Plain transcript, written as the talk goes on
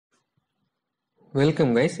Welcome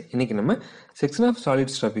guys. இன்னைக்கு நம்ம section of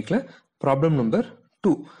solids டாபிக்ல ப்ராப்ளம் நம்பர்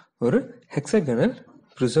 2 ஒரு ஹெக்ஸாகனல்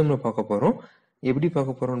ப்ரிசம்ல பார்க்க போறோம். எப்படி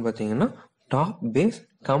பார்க்க போறோம்னு பார்த்தீங்கன்னா டாப் பேஸ்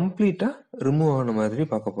கம்ப்ளீட்டா ரிமூவ் ஆன மாதிரி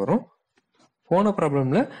பார்க்க போறோம். போன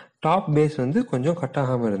ப்ராப்ளம்ல டாப் பேஸ் வந்து கொஞ்சம் கட்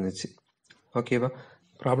ஆகாம இருந்துச்சு. ஓகேவா?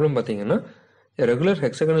 ப்ராப்ளம் பார்த்தீங்கன்னா a regular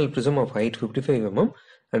hexagonal prism of height 55 mm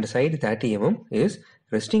and side 30 mm is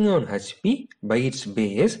resting on HP by its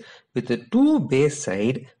base with the two base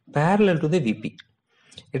side parallel to the VP.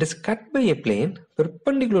 It is cut by a plane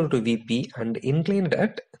perpendicular to VP and inclined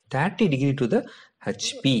at 30 degree to the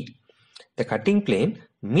HP. The cutting plane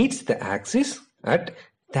meets the axis at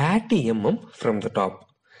 30 mm from the top.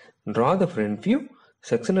 Draw the front view,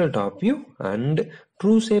 sectional top view and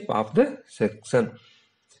true shape of the section.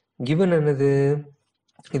 Given என்னது,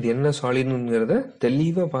 இது என்ன சாலிட்ங்கிறத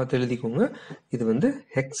தெளிவாக பார்த்து எழுதிக்கோங்க. இது வந்து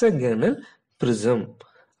hexagonal prism,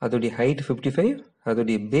 அதோடைய height 55,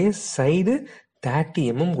 அதோடைய பேஸ் சைடு 30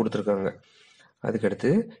 mm கொடுத்துருக்காங்க.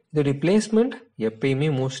 அதுக்கடுத்து இதோடைய பிளேஸ்மெண்ட்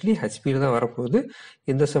எப்பயுமே மோஸ்ட்லி ஹெச்பியில் தான் வரப்போகுது.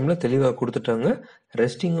 இந்த சம்மில் தெளிவாக கொடுத்துட்டாங்க.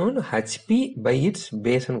 Resting on HP by it's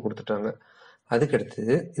பேஸ்ன்னு கொடுத்துட்டாங்க. அதுக்கடுத்து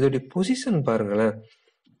இதோடைய பொசிஷன் பாருங்களேன்.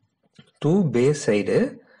 டூ பேஸ் சைடு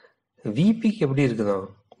விபிக்கு எப்படி இருக்குதான்,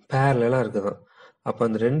 பேரலாக இருக்குதான். அப்போ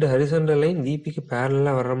அந்த ரெண்டு ஹரிசாண்டல் லைன் விபிக்கு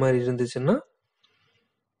பேரலாக வர்ற மாதிரி இருந்துச்சுன்னா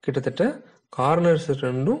கிட்டத்தட்ட கார்னர்ஸ்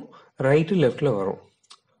ரெண்டும் ரைட்டு லெஃப்டில் வரும்.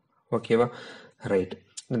 ஓகேவா? ரைட்.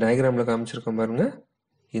 இந்த டயக்ராமில் காமிச்சிருக்கோம் பாருங்க.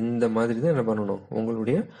 இந்த மாதிரி தான் என்ன பண்ணணும்,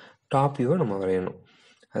 உங்களுடைய டாப் வியூவை நம்ம வரையணும்.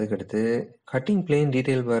 அதுக்கடுத்து கட்டிங் பிளேன்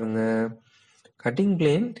டீட்டெயில் பாருங்க. கட்டிங்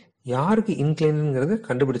பிளேன் யாருக்கு இன்க்ளைனுங்கிறத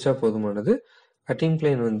கண்டுபிடிச்சா போதுமானது. கட்டிங்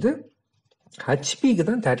பிளேன் வந்து ஹெச்பிக்கு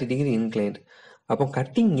தான் 30 டிகிரி இன்க்ளைன்ட். அப்போ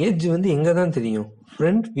கட்டிங் எட்ஜ் வந்து எங்கே தான் தெரியும்,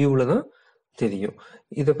 ஃப்ரண்ட் வியூவில் தான் தெரியும்.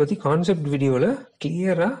 இதை பற்றி கான்செப்ட் வீடியோவில்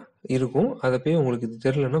கிளியராக இருக்கும். அதை போய் உங்களுக்கு இது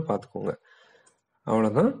தெரியலன்னா பார்த்துக்கோங்க.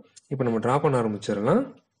 அவ்வளோதான். இப்போ நம்ம ட்ரா பண்ண ஆரம்பிச்சிடலாம்.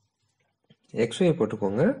 எக்ஸ்ஒய்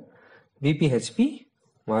போட்டுக்கோங்க, விபிஹெச்பி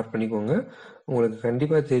மார்க் பண்ணிக்கோங்க. உங்களுக்கு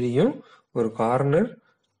கண்டிப்பாக தெரியும் ஒரு கார்னர்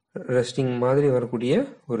ரெஸ்டிங் மாதிரி வரக்கூடிய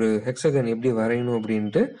ஒரு ஹெக்ஸாகன் எப்படி வரையணும்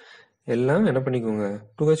அப்படின்ட்டு. எல்லாம் என்ன பண்ணிக்கோங்க,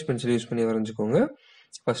 2H பென்சில் யூஸ் பண்ணி வரைஞ்சிக்கோங்க.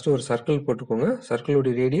 ஃபஸ்ட்டு ஒரு சர்க்கிள் போட்டுக்கோங்க.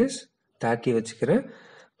 சர்க்கிளோடைய ரேடியஸ் 30 வச்சுக்கிறேன்.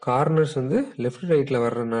 கார்னர்ஸ் வந்து லெஃப்ட் ரைட்டில்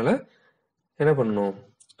வர்றதுனால என்ன பண்ணணும்,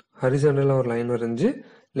 ஹரிசாண்டலாக ஒரு லைன் வரைஞ்சி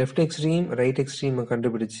லெஃப்ட் எக்ஸ்ட்ரீம் ரைட் எக்ஸ்ட்ரீமை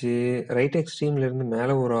கண்டுபிடிச்சி ரைட் எக்ஸ்ட்ரீம்லேருந்து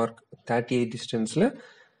மேலே ஒரு ஆர்க் 38 டிஸ்டன்ஸில்,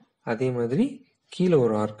 அதே மாதிரி கீழே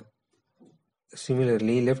ஒரு ஆர்க்,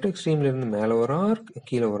 சிமிலர்லி லெஃப்ட் எக்ஸ்ட்ரீம்லேருந்து மேலே ஒரு ஆர்க்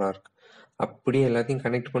கீழே ஒரு ஆர்க், அப்படியே எல்லாத்தையும்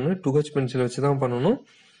கனெக்ட் பண்ணு. 2H பென்சில் வச்சு தான் பண்ணணும்.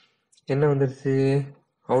 என்ன வந்துடுச்சு,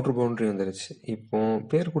 அவுட்டர் பவுண்டரி வந்துடுச்சு. இப்போ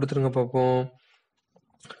பேர் கொடுத்துருங்க பார்ப்போம்.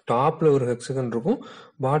 டாப்பில் ஒரு ஹெக்ஸகன் இருக்கும்,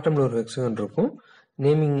 பாட்டமில் ஒரு ஹெக்ஸகன் இருக்கும்.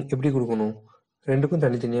 நேமிங் எப்படி கொடுக்கணும், ரெண்டுக்கும்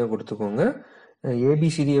தனித்தனியாக கொடுத்துக்கோங்க.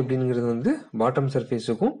 ஏபிசிடி அப்படிங்கிறது வந்து பாட்டம்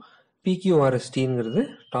சர்ஃபேஸுக்கும், பிக்யூஆர்எஸ்டிங்கிறது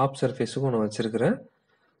டாப் சர்ஃபேஸுக்கும் நான் வச்சுருக்கிறேன்.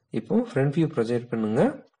 இப்போ ஃப்ரண்ட் வியூ ப்ரொஜெக்ட் பண்ணுங்க.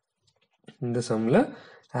 இந்த சம்மில்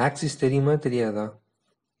ஆக்சிஸ் தெரியுமா தெரியாதா,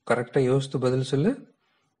 கரெக்டாக யோசித்து பதில் சொல்லு.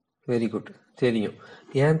 வெரி குட், தெரியும்.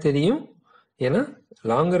 ஏன் தெரியும், ஏன்னா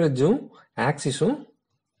லாங்கர் எட்ஜும் ஆக்சிஸும்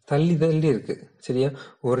தள்ளி தள்ளி இருக்கு. சரியா?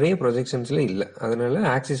 ஒரே ப்ரொஜெக்ஷன்ஸ்ல இல்லை. அதனால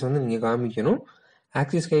ஆக்சிஸ் வந்து நீங்க காமிக்கணும்.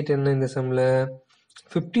 ஆக்சிஸ் ஹைட் என்ன இந்த சம்ல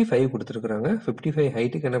 55 கொடுத்துருக்குறாங்க. 55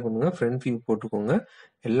 ஹைட்டுக்கு என்ன பண்ணுங்க, ஃப்ரண்ட் வியூ போட்டுக்கோங்க.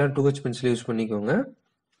 எல்லாம் 2H பென்சில் யூஸ் பண்ணிக்கோங்க.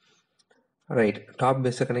 ரைட். டாப்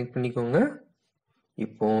பேஸை கனெக்ட் பண்ணிக்கோங்க.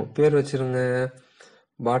 இப்போ பேர் வச்சிருங்க.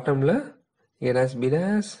 பாட்டம்ல A dash B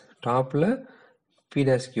dash, டாப்ல P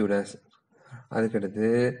dash Q dash. அதுக்கடுத்து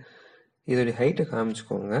இதோடைய ஹைட்டை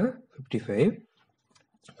காமிச்சுக்கோங்க 55.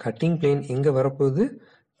 கட்டிங் பிளேன் எங்கே வரப்போகுது,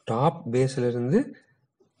 டாப் பேஸில் இருந்து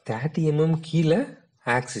 30 mm கீழே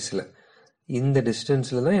ஆக்சிஸில், இந்த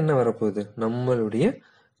டிஸ்டன்ஸில் தான் என்ன வரப்போகுது, நம்மளுடைய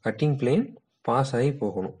கட்டிங் பிளேன் பாஸ் ஆகி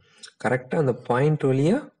போகணும். கரெக்டாக அந்த பாயிண்ட்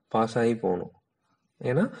வழியாக பாஸ் ஆகி போகணும்.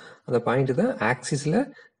 ஏன்னா அந்த பாயிண்ட் தான் ஆக்சிஸில்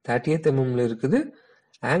 38 mm இருக்குது.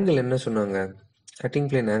 ஆங்கிள் என்ன சொன்னாங்க, கட்டிங்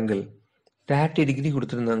பிளேன் ஆங்கிள் 30 டிகிரி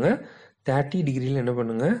கொடுத்துருந்தாங்க. 30 டிகிரியில் என்ன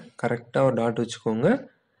பண்ணுங்க, கரெக்டாக ஒரு டாட் வச்சுக்கோங்க.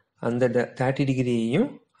 அந்த 30 டிகிரியையும்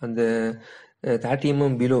அந்த 30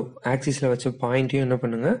 mm பிலோ ஆக்சிஸில் வச்ச பாயிண்ட்டையும் என்ன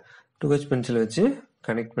பண்ணுங்க, 2H பென்சில் வச்சு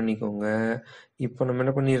கனெக்ட் பண்ணிக்கோங்க. இப்போ நம்ம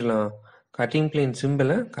என்ன பண்ணிடலாம், கட்டிங் பிளேன்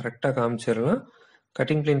சிம்பிளை கரெக்டாக காமிச்சிடலாம்.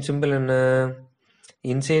 கட்டிங் பிளேன் சிம்பிள் என்ன,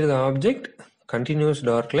 inside the object continuous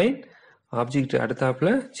dark line, object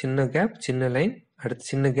அடுத்தாப்புல சின்ன கேப் சின்ன லைன், அடுத்து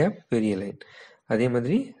சின்ன கேப் பெரிய லைன். அதே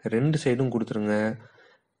மாதிரி ரெண்டு சைடும் கொடுத்துருங்க.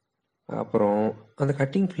 அப்புறம் அந்த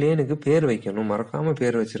கட்டிங் பிளேனுக்கு பேர் வைக்கணும், மறக்காம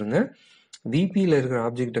பேர் வச்சிருங்க. விபியில் இருக்கிற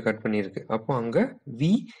ஆப்ஜெக்டை கட் பண்ணியிருக்கு, அப்போ அங்கே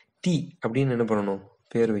விடி அப்படின்னு என்ன பண்ணணும்,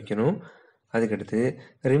 பேர் வைக்கணும். அதுக்கடுத்து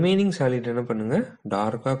ரிமைனிங் சாலிட் என்ன பண்ணுங்க,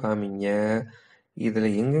 டார்க்காக காமிங்க. இதில்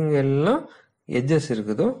எங்கெங்கெல்லாம் எட்ஜஸ்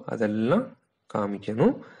இருக்குதோ அதெல்லாம்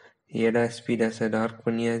காமிக்கணும். A dash P dash dark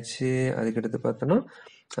பண்ணியாச்சு. அதுக்கடுத்து பார்த்தோன்னா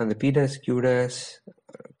அந்த P dash Q dash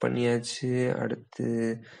பண்ணியாச்சு. அடுத்து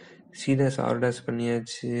C dash R dash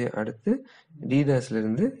பண்ணியாச்சு. அடுத்து D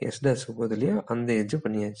dashலேருந்து S dash போகுது இல்லையா, அந்த எட்ஜ்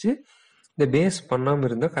பண்ணியாச்சு. இந்த பேஸ் பண்ணாமல்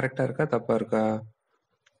இருந்தால் கரெக்டாக இருக்கா தப்பாக இருக்கா?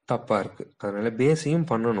 தப்பாக இருக்குது. அதனால் பேஸையும்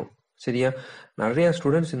பண்ணணும். சரியா? நிறையா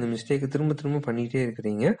ஸ்டூடெண்ட்ஸ் இந்த மிஸ்டேக்கு திரும்ப திரும்ப பண்ணிக்கிட்டே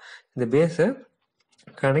இருக்கிறீங்க. இந்த பேஸை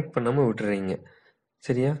கனெக்ட் பண்ணாமல் விட்டுறீங்க.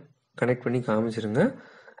 சரியா? கனெக்ட் பண்ணி காமிச்சிருங்க.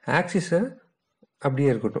 ஆக்சிஸை அப்படியே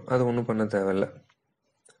இருக்கட்டும், அது ஒன்றும் பண்ண தேவையில்ல.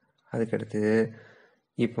 அதுக்கடுத்து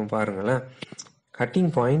இப்போ பாருங்களேன்,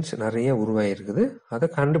 கட்டிங் பாயிண்ட்ஸ் நிறைய உருவாகிருக்குது. அதை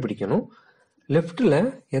கண்டுபிடிக்கணும். லெஃப்டில்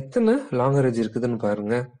எத்தனை லாங்கர் எட்ஜ் இருக்குதுன்னு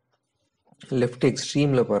பாருங்கள். லெஃப்ட்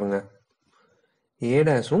எக்ஸ்ட்ரீமில் பாருங்கள், ஏ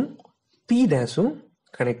டேஷும் பி டேஷும்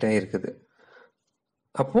கனெக்ட் ஆகிருக்குது.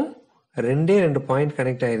 அப்போ ரெண்டே 2 பாயிண்ட்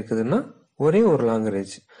கனெக்ட் ஆகிருக்குதுன்னா ஒரே ஒரு லாங்கர்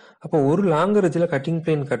எட்ஜ். அப்போ ஒரு லாங்கர் எட்ஜில் கட்டிங்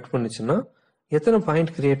பிளேன் கட் பண்ணுச்சுன்னா எத்தனை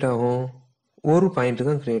பாயிண்ட் கிரியேட் ஆகும்? ஒரு பாயிண்ட்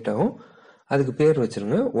தான் கிரியேட் ஆகும். அதுக்கு பேர்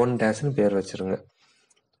வச்சுருங்க, 1 டேஷ்னு பேர் வச்சுருங்க.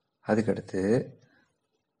 அதுக்கடுத்து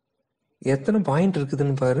எத்தனை பாயிண்ட்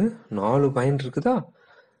இருக்குதுன்னு பாரு, 4 பாயிண்ட் இருக்குதா?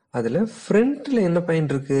 அதில் ஃப்ரண்ட்டில் என்ன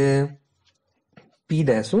பாயிண்ட் இருக்கு? B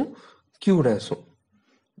டேஷும் Q டேஷும்.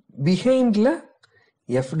 பிஹைண்டில்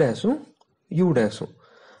F டேஷும் you டேஷும்.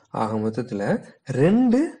 ஆக மொத்தத்தில்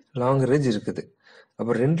 2 லாங்கர் எட்ஜ் இருக்குது.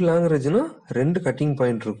 அப்போ 2 லாங்கர் எட்ஜ்னா 2 கட்டிங்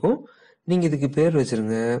பாயிண்ட் இருக்கும். நீங்கள் இதுக்கு பேர்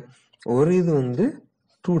வச்சுருங்க. ஒரு இது வந்து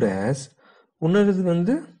 2 டேஷ், இன்னொரு இது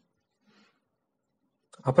வந்து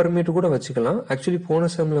அப்புறமேட்டு கூட வச்சுக்கலாம். ஆக்சுவலி போன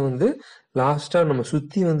செம்மில் வந்து லாஸ்ட்டாக நம்ம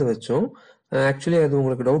சுற்றி வந்து வச்சோம். ஆக்சுவலி அது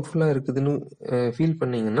உங்களுக்கு டவுட்ஃபுல்லாக இருக்குதுன்னு ஃபீல்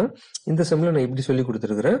பண்ணிங்கன்னா இந்த செம்மில் நான் இப்படி சொல்லி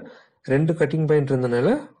கொடுத்துருக்குறேன். 2 கட்டிங் பாயிண்ட் இருந்தனால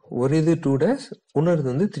ஒரு இது 2 டேஷ், இன்னொரு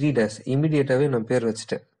வந்து 3 டேஷ். இமீடியட்டாகவே நான் பேர்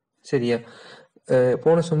வச்சுட்டேன். சரியா?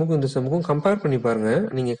 போன செம்முக்கும் இந்த செம்முக்கும் கம்பேர் பண்ணி பாருங்கள்.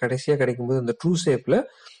 நீங்கள் கடைசியாக கிடைக்கும்போது அந்த ட்ரூ ஷேப்பில்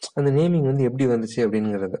அந்த நேமிங் வந்து எப்படி வந்துச்சு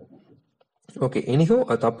அப்படிங்கிறத. ஓகே, எனிஹோ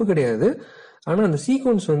அது தப்பு கிடையாது. ஆனால் அந்த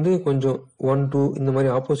சீக்வன்ஸ் வந்து கொஞ்சம் 1 2 இந்த மாதிரி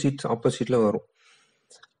ஆப்போசிட்டில் வரும்.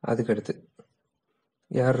 அதுக்கடுத்து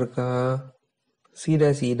யார் இருக்கா? சி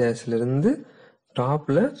டேஷ் இ டேஷ்லேருந்து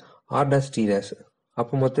டாப்பில் ஆர் டேஷ் டி டேஷ்.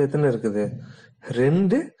 அப்போ மொத்தம் எத்தனை இருக்குது?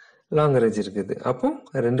 2 லாங்கர் எட்ஜ் இருக்குது. அப்போ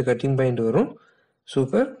 2 கட்டிங் பாயிண்ட் வரும்.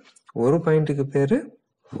 சூப்பர். ஒரு பாயிண்ட்டுக்கு பேர்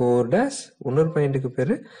 4 டேஷ், இன்னொரு பாயிண்ட்டுக்கு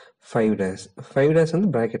பேர் 5 டேஷ். 5 டேஷ் வந்து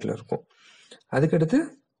ப்ராக்கெட்டில் இருக்கும். அதுக்கடுத்து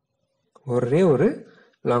ஒரே ஒரு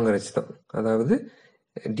லாங்கர் எட்ஜ் தான், அதாவது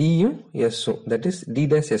டியும் எஸ்ஸும், that is D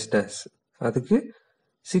dash S dash. அதுக்கு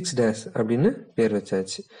 6 டேஷ் அப்படின்னு பேர்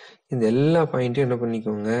வச்சாச்சு. இந்த எல்லா பாயிண்ட்டையும் என்ன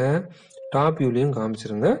பண்ணிக்கோங்க, top வியூலையும்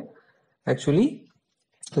காமிச்சிருங்க. Actually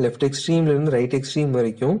left எக்ஸ்ட்ரீம்லேருந்து right extreme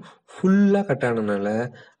வரைக்கும் ஃபுல்லாக கட் ஆனதுனால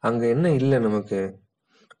அங்கே என்ன இல்லை, நமக்கு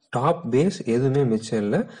டாப் பேஸ் எதுவுமே மிச்சம்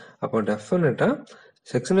இல்லை. அப்போ டெஃபினட்டாக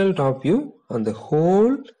செக்ஷனல் டாப் வியூ அந்த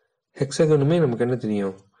ஹோல் ஹெக்ஸகனுமே நமக்கு என்ன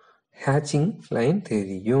தெரியும்? ஹேச்சிங் லைன்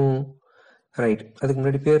தெரியும். ரைட். அதுக்கு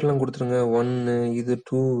முன்னாடி பேர்லாம் கொடுத்துருங்க. 1, இது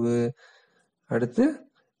 2, அடுத்து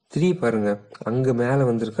 3 பாருங்க, அங்கே மேலே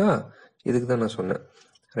வந்திருக்கா, இதுக்கு தான் நான் சொன்னேன்.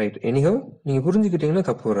 ரைட். எனிஹவ் நீங்கள் புரிஞ்சுக்கிட்டீங்கன்னா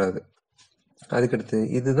தப்பு வராது. அதுக்கடுத்து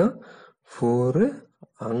இதுதான் 4,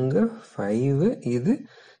 அங்கே 5, இது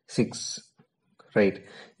 6. ரைட்.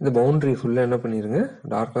 இந்த பவுண்டரி ஃபுல்லாக என்ன பண்ணிடுங்க,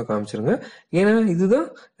 டார்க்காக காமிச்சிருங்க. ஏன்னா இதுதான்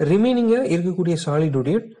ரிமைனிங்காக இருக்கக்கூடிய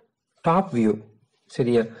சாலிடுடைய டாப் வியூ.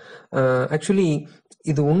 சரியா? ஆக்சுவலி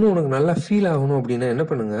இது ஒன்றும் உனக்கு நல்லா ஃபீல் ஆகணும் அப்படின்னா என்ன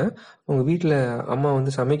பண்ணுங்க, உங்கள் வீட்டில் அம்மா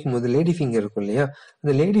வந்து சமைக்கும் போது லேடி ஃபிங்கர் இருக்கும் இல்லையா,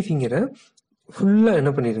 அந்த லேடி ஃபிங்கரை ஃபுல்லாக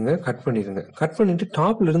என்ன பண்ணிடுங்க, கட் பண்ணிடுங்க. கட் பண்ணிட்டு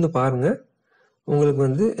டாப்ல இருந்து பாருங்க, உங்களுக்கு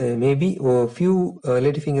வந்து மேபி ஃபியூ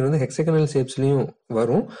லேடி ஃபிங்கர் வந்து ஹெக்ஸகனல் ஷேப்ஸ்லையும்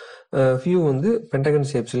வரும், ஃபியூ வந்து பென்டகன்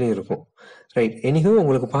ஷேப்ஸ்லையும் இருக்கும். ரைட். எனிஹோ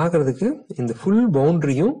உங்களுக்கு பார்க்கறதுக்கு இந்த ஃபுல்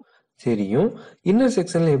பவுண்டரியும் தெரியும். இன்னர்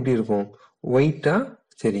செக்ஷன்ல எப்படி இருக்கும், ஒயிட்டா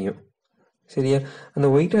தெரியும். சரியா? அந்த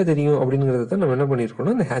ஒயிட்டா தெரியும் அப்படிங்கிறத தான் நம்ம என்ன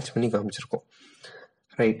பண்ணியிருக்கோம்னா அந்த ஹேட்ச் பண்ணி காமிச்சிருக்கோம்.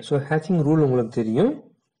 ரைட். ஸோ ஹேட்சிங் ரூல் உங்களுக்கு தெரியும்.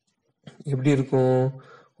 எப்படி இருக்கும்,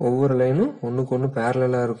 ஒவ்வொரு லைனும் ஒன்றுக்கு ஒன்று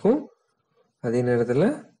பேரலாக இருக்கும். அதே நேரத்தில்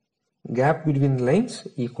கேப் பிட்வீன் லைன்ஸ்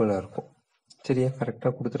ஈக்குவலாக இருக்கும். சரியா?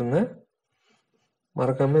 கரெக்டாக கொடுத்துருங்க.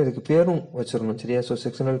 மறக்காமல் இதுக்கு பேரும் வச்சிடணும். சரியா? ஸோ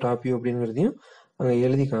செக்ஷனல் டாப் வியூ அப்படிங்கிறதையும் அங்கே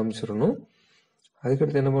எழுதி காமிச்சிடணும்.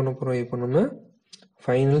 அதுக்கடுத்து என்ன பண்ண போகிறோம், இப்போ நம்ம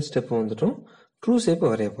ஃபைனல் ஸ்டெப் வந்துட்டோம். ட்ரூ ஷேப்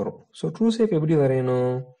வரைய போகிறோம். ஸோ ட்ரூ ஷேப் எப்படி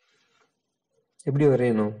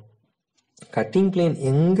வரையணும், கட்டிங் பிளேன்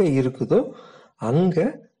எங்கே இருக்குதோ அங்கே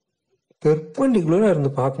பெர்பெண்டிகுலராக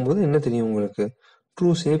இருந்து பார்க்கும்போது என்ன தெரியும் உங்களுக்கு, ட்ரூ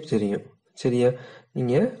ஷேப் தெரியும். சரியா?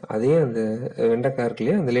 நீங்கள் அதே அந்த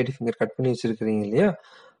வெண்டைக்கார்க்குலையே அந்த லேடி ஃபிங்கர் கட் பண்ணி வச்சுருக்கிறீங்க இல்லையா,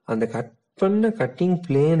 அந்த கட் பண்ண கட்டிங்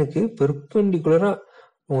பிளேனுக்கு பெர்பெண்டிகுலராக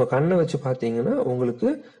உங்கள் கண்ணை வச்சு பார்த்தீங்கன்னா உங்களுக்கு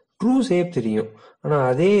ட்ரூ ஷேப் தெரியும். ஆனால்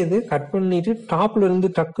அதே இது கட் பண்ணிட்டு டாப்ல இருந்து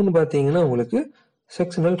டக்குன்னு பார்த்தீங்கன்னா உங்களுக்கு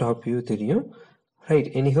செக்ஷனல் டாப் வியூ தெரியும். ரைட்,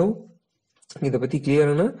 எனிஹவ் இதை பற்றி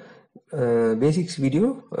கிளியரான பேசிக்ஸ் வீடியோ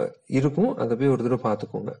இருக்கும், அதை போய் ஒரு தடவை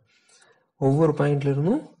பார்த்துக்கோங்க. ஒவ்வொரு பாயிண்ட்ல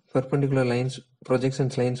இருந்தும் பெர்பெண்டிகுலர் லைன்ஸ்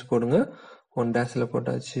ப்ரொஜெக்ஷன்ஸ் லைன்ஸ் போடுங்க. 1 டேஷில்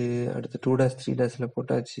போட்டாச்சு, அடுத்து 2 டேஷ் 3 டேஷில்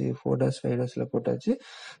போட்டாச்சு, 4 டேஷ் 5 டேஷில் போட்டாச்சு,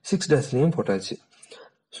 6 டேஷ்லையும் போட்டாச்சு.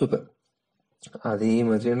 சூப்பர். அதே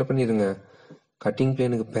மாதிரி என்ன பண்ணிடுங்க, cutting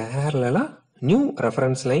பிளேனுக்கு பேரலா new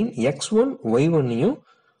reference line x1 y1யும்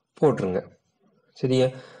போட்டுருங்க. சரியா,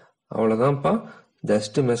 அவ்வளோதான்ப்பா.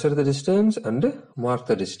 Just measure the distance and mark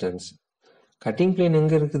the distance. Cutting plane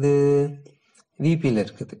எங்கே இருக்குது, விபியில்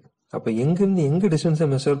இருக்குது. அப்போ எங்கேருந்து எங்கே டிஸ்டன்ஸை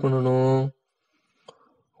மெஷர் பண்ணணும்,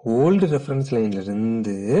 ஓல்டு ரெஃபரன்ஸ் லைன்ல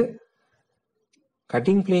இருந்து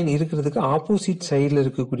கட்டிங் பிளேன் இருக்கிறதுக்கு ஆப்போசிட் சைடில்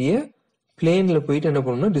இருக்கக்கூடிய பிளேனில் போயிட்டு என்ன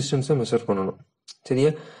பண்ணணும், டிஸ்டன்ஸை மெஷர் பண்ணணும்.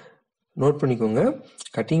 சரியா, நோட் பண்ணிக்கோங்க.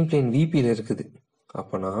 கட்டிங் பிளேன் விபியில் இருக்குது.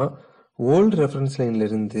 அப்போனா ஓல்டு ரெஃபரன்ஸ் லைன்ல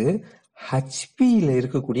இருந்து ஹெச்பியில்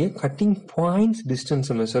இருக்கக்கூடிய கட்டிங் பாயிண்ட்ஸ்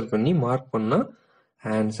டிஸ்டன்ஸை மெஷர் பண்ணி மார்க் பண்ணால்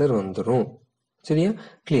ஆன்சர் வந்துடும். சரியா,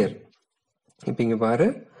 கிளியர். இப்போ இங்கே பாரு,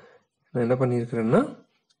 நான் என்ன பண்ணியிருக்கிறேன்னா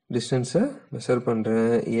டிஸ்டன்ஸை மெஷர்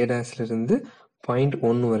பண்ணுறேன் ஏ டேஷ்ல இருந்து பாயிண்ட்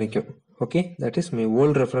 1 வரைக்கும். Okay, that is my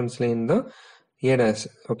old reference line தான் ஏ டேஷ்.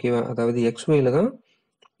 ஓகேவா, அதாவது எக்ஸ்ஒயில் தான்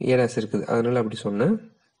ஏ டேஷ் இருக்குது, அதனால அப்படி சொன்னேன்.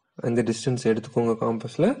 அந்த டிஸ்டன்ஸ் எடுத்துக்கோங்க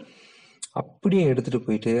காம்பஸில். அப்படியே எடுத்துகிட்டு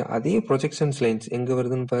போயிட்டு அதே ப்ரொஜெக்ஷன்ஸ் லைன்ஸ் எங்கே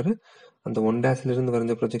வருதுன்னு பாரு. அந்த 1 டேஷ்ல இருந்து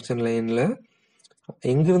வரைஞ்ச ப்ரொஜெக்ஷன் லைனில்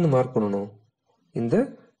எங்கேருந்து மார்க் பண்ணணும், இந்த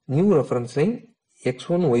நியூ ரெஃபரன்ஸ் லைன்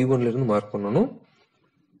x1 y1ல இருந்து மார்க் பண்ணணும்.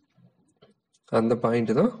 அந்த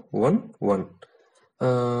பாயிண்ட் தான் 1 1.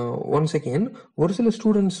 ஒன்ஸ் அகெயின், ஒரு சில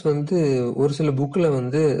ஸ்டூடெண்ட்ஸ் வந்து ஒரு சில புக்கில்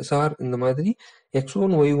வந்து சார் இந்த மாதிரி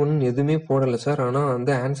x1 y1 எதுவுமே போடலை சார், ஆனால்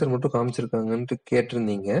அந்த ஆன்சர் மட்டும் காமிச்சிருக்காங்கன்ட்டு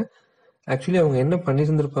கேட்டிருந்தீங்க. ஆக்சுவலி அவங்க என்ன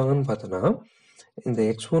பண்ணியிருந்திருப்பாங்கன்னு பார்த்தோன்னா, இந்த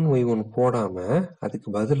x1 y1 போடாமல் அதுக்கு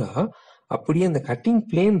பதிலாக அப்படியே அந்த கட்டிங்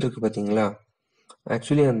பிளேன் இருக்கு பார்த்தீங்களா,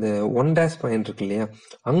 ஆக்சுவலி அந்த 1 டேஷ் பாயிண்ட் இருக்கு இல்லையா,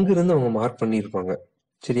 அங்கிருந்து அவங்க மார்க் பண்ணியிருப்பாங்க.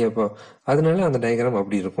 சரியாப்பா, அதனால அந்த டயக்ராம்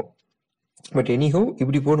அப்படி இருக்கும். பட் எனிஹோ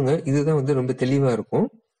இப்படி போடுங்க, இதுதான் வந்து ரொம்ப தெளிவாக இருக்கும்.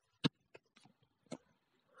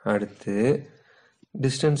 அடுத்து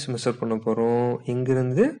டிஸ்டன்ஸ் மெஷர் பண்ண போகிறோம்.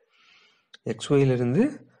 எங்கிருந்து, எக்ஸ்ஒயிலிருந்து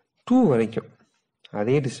 2 வரைக்கும்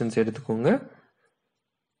அதே டிஸ்டன்ஸ் எடுத்துக்கோங்க,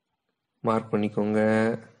 மார்க் பண்ணிக்கோங்க.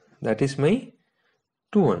 That is my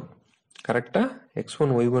 2 1. கரெக்டாக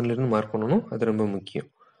x1 y1லேருந்து மார்க் பண்ணணும், அது ரொம்ப முக்கியம்.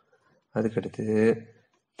 அதுக்கடுத்து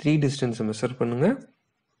 3 டிஸ்டன்ஸை மெஷர் பண்ணுங்கள்.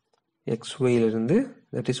 எக்ஸ்ஒயிலிருந்து,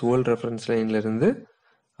 தட் இஸ் ஓல்ட் ரெஃபரன்ஸ் லைன்லேருந்து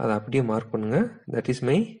அதை அப்படியே மார்க் பண்ணுங்கள். That is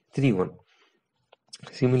my 3 1.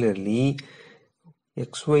 Similarly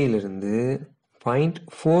எக்ஸ்ஒயிலிருந்து point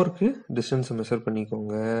 4க்கு டிஸ்டன்ஸை measure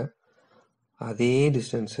பண்ணிக்கோங்க. அதே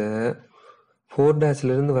டிஸ்டன்ஸை 4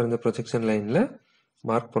 டேஷ்லேருந்து வரைஞ்ச ப்ரொஜெக்ஷன் லைனில்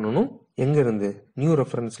மார்க் பண்ணணும். எங்கேருந்து, new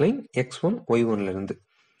reference line x1 y1லேருந்து.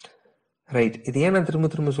 Right, இது ஏன் நான் திரும்ப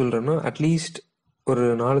திரும்ப சொல்கிறேன்னா, அட்லீஸ்ட் ஒரு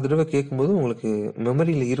 4 தடவை கேட்கும்போது உங்களுக்கு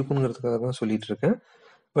மெமரியில் இருக்குங்கிறதுக்காக தான் சொல்லிட்டு இருக்கேன்.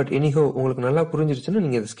 பட் எனிஹோ உங்களுக்கு நல்லா புரிஞ்சிருச்சுன்னா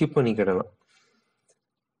நீங்கள் அதை ஸ்கிப் பண்ணிக்கிடலாம்.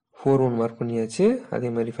 4 1 மார்க் பண்ணியாச்சு. அதே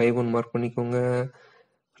மாதிரி 5 1 மார்க் பண்ணிக்கோங்க.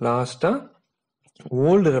 லாஸ்ட்டாக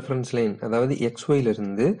ஓல்டு ரெஃபரன்ஸ் லைன், அதாவது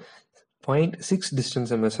எக்ஸ்ஒயிலிருந்து பாயிண்ட் 6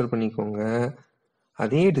 டிஸ்டன்ஸை மெஷர் பண்ணிக்கோங்க.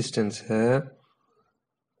 அதே டிஸ்டன்ஸை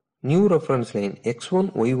new reference line x1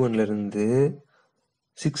 y1லேருந்து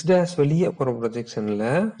 6 dash வெளியே போகிற ப்ரொஜெக்ஷனில்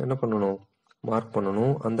என்ன பண்ணணும், மார்க்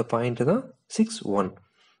பண்ணணும். அந்த பாயிண்ட் தான் 6 1.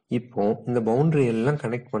 இப்போ இந்த பவுண்டரி எல்லாம்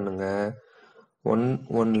கனெக்ட் பண்ணுங்க. 1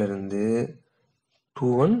 1லேருந்து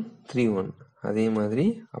 2 1 3 1, அதே மாதிரி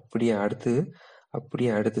அப்படியே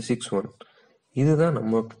அடுத்து 6 1. இதுதான்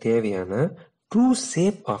நமக்கு தேவையான true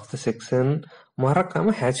shape of the section.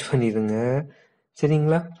 மறக்காம ஹேட்ச் பண்ணிடுங்க.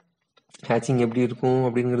 சரிங்களா, ஹேட்சிங் எப்படி இருக்கும்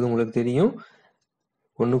அப்படிங்கிறது உங்களுக்கு தெரியும்.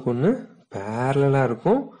 ஒன்றுக்கு ஒன்று பேரலாக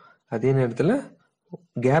இருக்கும். அதே நேரத்தில்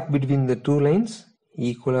கேப் பிட்வீன் த 2 லைன்ஸ்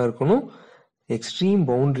ஈக்குவலாக இருக்கணும். எக்ஸ்ட்ரீம்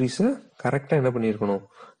பவுண்டரிஸை கரெக்டாக என்ன பண்ணியிருக்கணும்,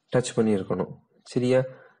 டச் பண்ணியிருக்கணும். சரியா,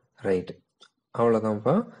 ரைட்,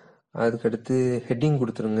 அவ்வளோதான்ப்பா. அதுக்கடுத்து ஹெட்டிங்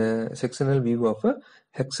கொடுத்துருங்க. Sectional view of a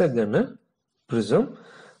hexagonal prism.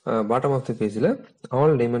 Bottom of the பேஜில்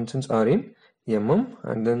all dimensions R in mm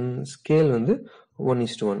and then scale வந்து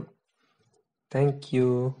 1:1. Thank you.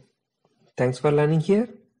 Thanks for learning here.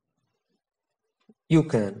 You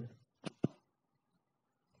can.